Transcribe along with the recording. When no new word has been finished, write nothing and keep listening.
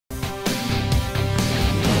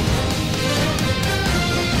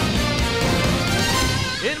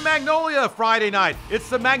Magnolia Friday night. It's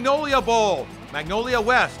the Magnolia Bowl. Magnolia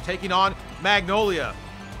West taking on Magnolia.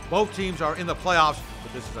 Both teams are in the playoffs,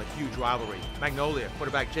 but this is a huge rivalry. Magnolia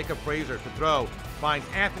quarterback Jacob Frazier to throw, finds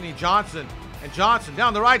Anthony Johnson, and Johnson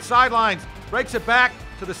down the right sidelines, breaks it back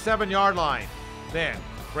to the 7-yard line. Then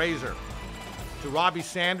Frazier to Robbie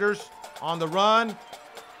Sanders on the run,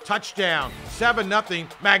 touchdown, 7-0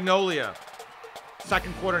 Magnolia.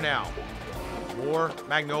 Second quarter now. More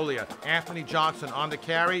Magnolia. Anthony Johnson on the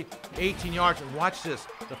carry, 18 yards, and watch this,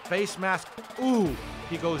 the face mask, ooh,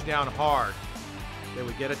 he goes down hard. They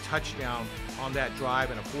would get a touchdown on that drive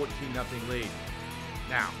and a 14-0 lead.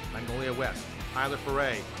 Now, Magnolia West, Tyler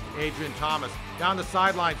Foray, Adrian Thomas, down the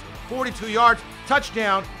sidelines, 42 yards,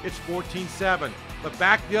 touchdown, it's 14-7. But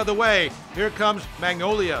back the other way, here comes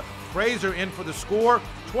Magnolia. Frazier in for the score,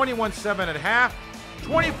 21-7 at half,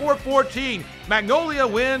 24-14. Magnolia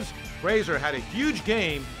wins. Frazier had a huge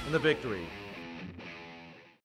game in the victory.